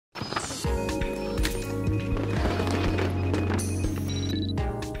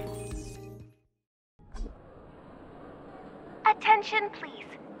Attention, please.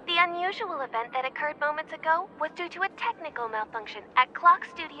 The unusual event that occurred moments ago was due to a technical malfunction at Clock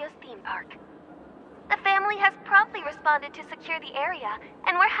Studios theme park. The family has promptly responded to secure the area,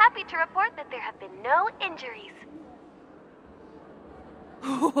 and we're happy to report that there have been no injuries.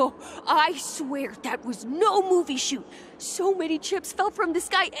 Oh, I swear that was no movie shoot. So many chips fell from the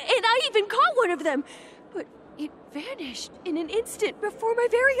sky, and I even caught one of them. But it vanished in an instant before my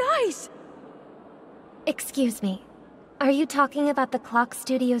very eyes. Excuse me. Are you talking about the Clock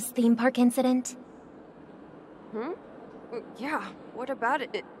Studios theme park incident? Hmm? Yeah, what about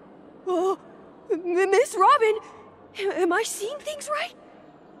it? Oh, Miss Robin! Am I seeing things right?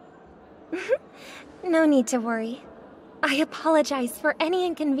 No need to worry. I apologize for any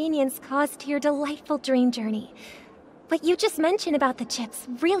inconvenience caused to your delightful dream journey. What you just mentioned about the chips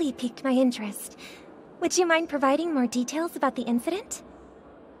really piqued my interest. Would you mind providing more details about the incident?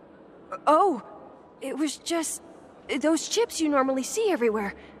 Oh, it was just... those chips you normally see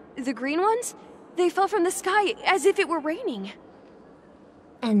everywhere. The green ones? They fell from the sky as if it were raining.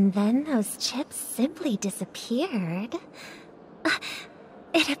 And then those chips simply disappeared.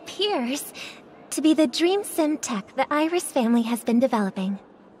 It appears to be the dream sim tech the Iris family has been developing.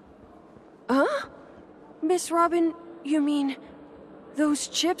 Huh? Miss Robin, you mean those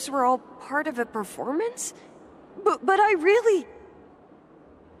chips were all part of a performance? But I really...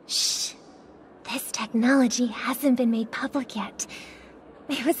 Shh. This technology hasn't been made public yet.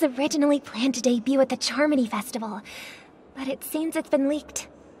 It was originally planned to debut at the Charmony Festival, but it seems it's been leaked.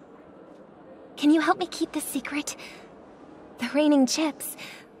 Can you help me keep this secret? The raining chips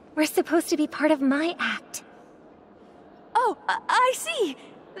were supposed to be part of my act. Oh, I see.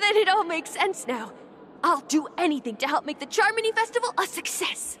 Then it all makes sense now. I'll do anything to help make the Charmony Festival a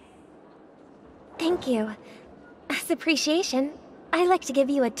success. Thank you. As appreciation, I'd like to give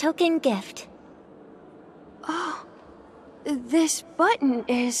you a token gift. Oh, this button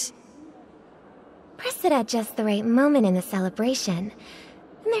is... Press it at just the right moment in the celebration,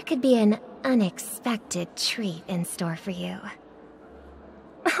 and there could be an unexpected treat in store for you.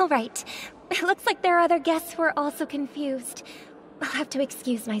 All right, it looks like there are other guests who are also confused. I'll have to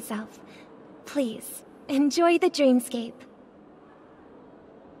excuse myself. Please, enjoy the dreamscape.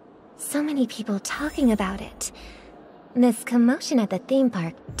 So many people talking about it. This commotion at the theme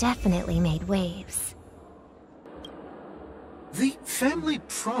park definitely made waves. The family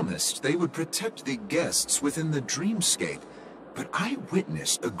promised they would protect the guests within the dreamscape, but I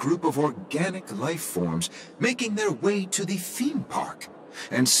witnessed a group of organic life forms making their way to the theme park.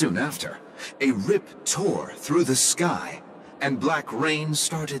 And soon after, a rip tore through the sky, and black rain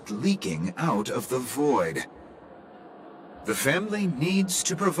started leaking out of the void. The family needs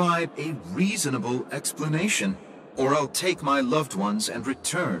to provide a reasonable explanation, or I'll take my loved ones and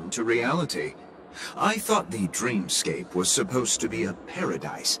return to reality. I thought the dreamscape was supposed to be a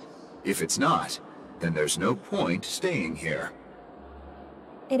paradise. If it's not, then there's no point staying here.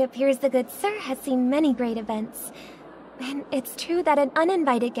 It appears the good sir has seen many great events. And it's true that an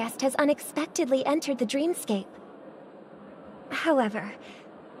uninvited guest has unexpectedly entered the dreamscape. However,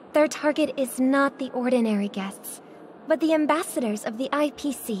 their target is not the ordinary guests, but the ambassadors of the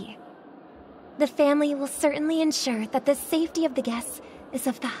IPC. The family will certainly ensure that the safety of the guests is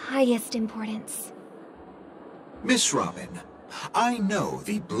of the highest importance. Miss Robin, I know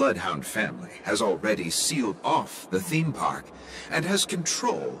the Bloodhound family has already sealed off the theme park and has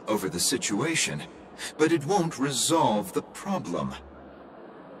control over the situation, but it won't resolve the problem.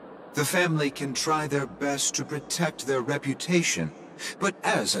 The family can try their best to protect their reputation, but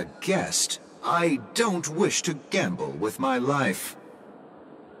as a guest, I don't wish to gamble with my life.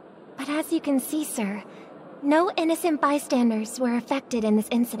 But as you can see, sir, no innocent bystanders were affected in this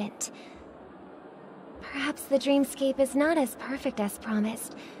incident. Perhaps the dreamscape is not as perfect as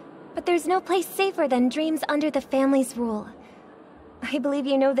promised, but there's no place safer than dreams under the family's rule. I believe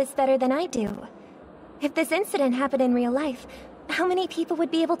you know this better than I do. If this incident happened in real life, how many people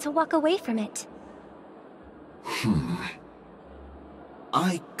would be able to walk away from it?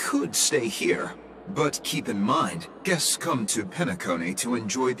 I could stay here, but keep in mind, guests come to Penacony to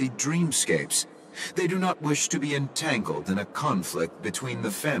enjoy the dreamscapes. They do not wish to be entangled in a conflict between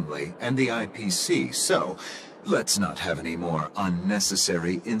the family and the IPC, so let's not have any more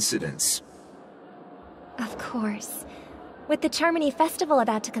unnecessary incidents. Of course. With the Charmony Festival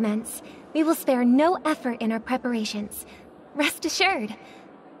about to commence, we will spare no effort in our preparations. Rest assured.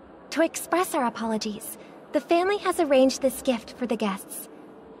 To express our apologies, the family has arranged this gift for the guests.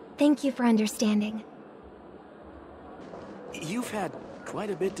 Thank you for understanding. You've had quite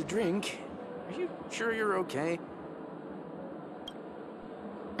a bit to drink. Are you sure you're okay?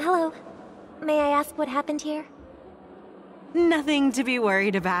 Hello. May I ask what happened here? Nothing to be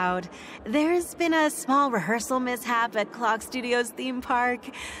worried about. There's been a small rehearsal mishap at Clock Studios theme park.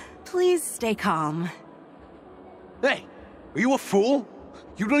 Please stay calm. Hey, are you a fool?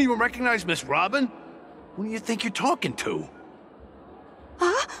 You don't even recognize Miss Robin? Who do you think you're talking to?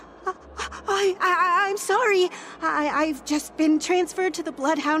 Huh? I'm sorry. I've just been transferred to the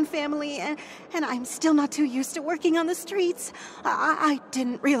Bloodhound family, and I'm still not too used to working on the streets. I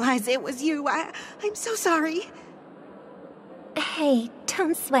didn't realize it was you. I'm so sorry. Hey,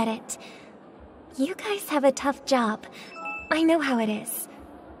 don't sweat it. You guys have a tough job. I know how it is.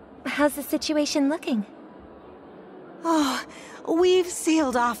 How's the situation looking? Oh, we've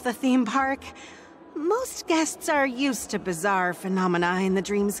sealed off the theme park. Most guests are used to bizarre phenomena in the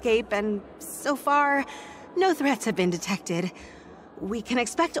dreamscape, and so far, no threats have been detected. We can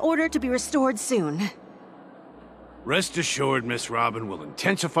expect order to be restored soon. Rest assured, Miss Robin will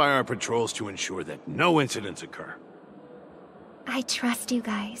intensify our patrols to ensure that no incidents occur. I trust you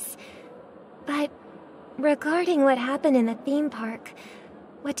guys. But regarding what happened in the theme park,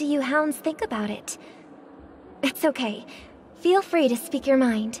 what do you hounds think about it? It's okay. Feel free to speak your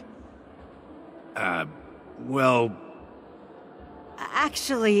mind. Well...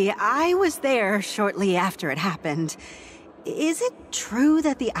 Actually, I was there shortly after it happened. Is it true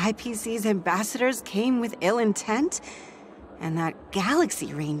that the IPC's ambassadors came with ill intent? And that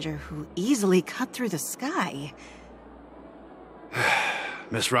Galaxy Ranger who easily cut through the sky?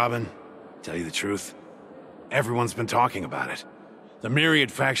 Miss Robin, tell you the truth, everyone's been talking about it. The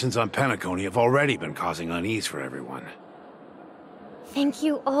myriad factions on Penacony have already been causing unease for everyone. Thank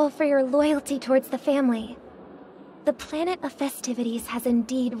you all for your loyalty towards the family. The planet of festivities has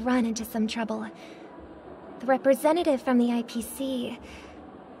indeed run into some trouble. The representative from the IPC,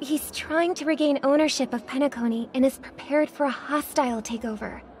 he's trying to regain ownership of Penacony and is prepared for a hostile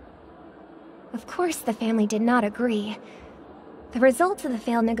takeover. Of course, the family did not agree. The result of the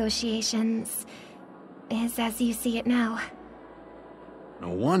failed negotiations is as you see it now. No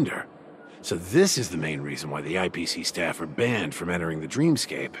wonder. So this is the main reason why the IPC staff are banned from entering the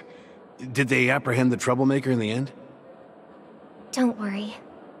dreamscape. Did they apprehend the troublemaker in the end? Don't worry.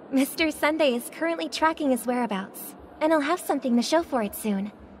 Mr. Sunday is currently tracking his whereabouts, and he'll have something to show for it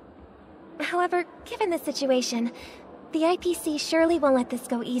soon. However, given the situation, the IPC surely won't let this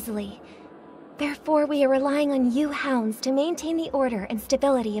go easily. Therefore, we are relying on you hounds to maintain the order and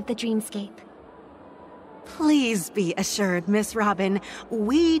stability of the dreamscape. Please be assured, Miss Robin,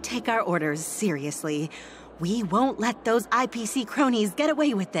 we take our orders seriously. We won't let those IPC cronies get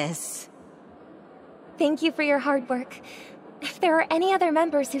away with this. Thank you for your hard work. If there are any other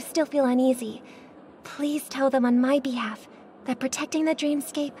members who still feel uneasy, please tell them on my behalf that protecting the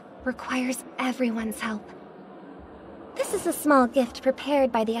dreamscape requires everyone's help. This is a small gift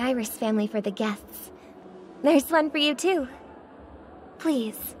prepared by the Iris family for the guests. There's one for you too.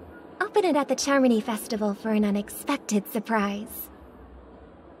 Please, open it at the Charmony Festival for an unexpected surprise.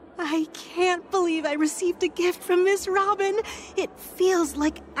 I can't believe I received a gift from Miss Robin. It feels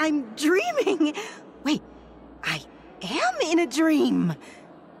like I'm dreaming. Wait, I am in a dream.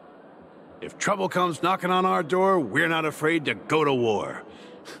 If trouble comes knocking on our door, we're not afraid to go to war.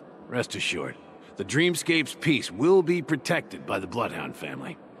 Rest assured, the dreamscape's peace will be protected by the Bloodhound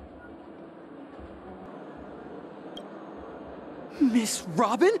family. Miss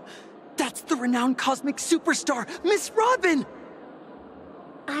Robin? That's the renowned cosmic superstar, Miss Robin!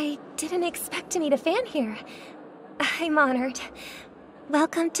 I didn't expect to meet a fan here. I'm honored.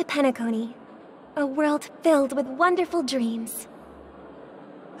 Welcome to Penacony, a world filled with wonderful dreams.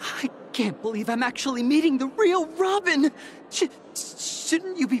 I can't believe I'm actually meeting the real Robin!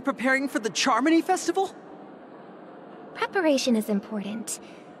 Shouldn't you be preparing for the Charmony Festival? Preparation is important,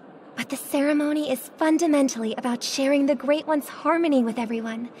 but the ceremony is fundamentally about sharing the Great One's harmony with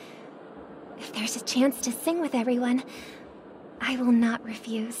everyone. If there's a chance to sing with everyone, I will not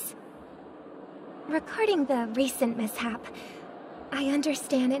refuse. Regarding the recent mishap, I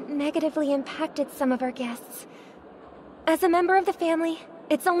understand it negatively impacted some of our guests. As a member of the family,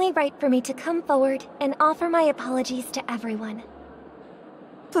 it's only right for me to come forward and offer my apologies to everyone.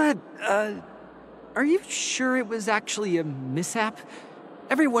 But, are you sure it was actually a mishap?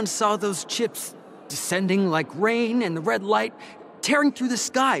 Everyone saw those chips descending like rain and the red light tearing through the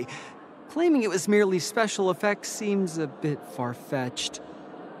sky. Claiming it was merely special effects seems a bit far-fetched.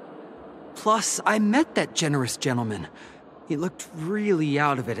 Plus, I met that generous gentleman. He looked really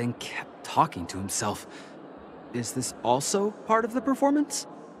out of it and kept talking to himself. Is this also part of the performance?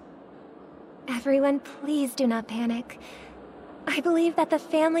 Everyone, please do not panic. I believe that the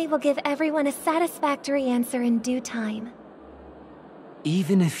family will give everyone a satisfactory answer in due time.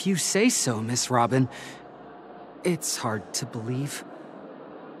 Even if you say so, Miss Robin. It's hard to believe.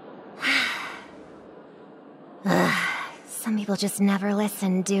 Some people just never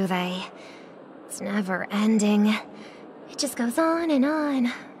listen, do they? It's never ending. It just goes on and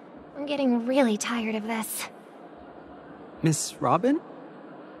on. I'm getting really tired of this. Miss Robin?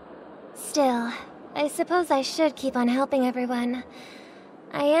 Still, I suppose I should keep on helping everyone.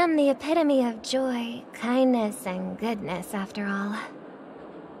 I am the epitome of joy, kindness, and goodness, after all.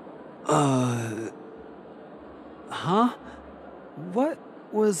 Huh? What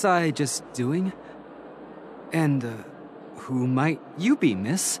was I just doing? And, who might you be,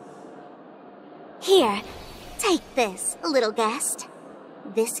 miss? Here, take this, little guest.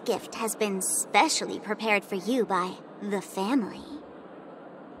 This gift has been specially prepared for you by the family.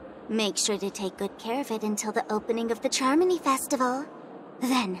 Make sure to take good care of it until the opening of the Charmony Festival.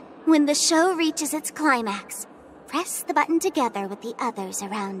 Then, when the show reaches its climax, press the button together with the others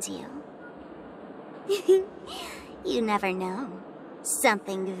around you. You never know.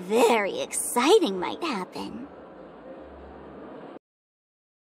 Something very exciting might happen.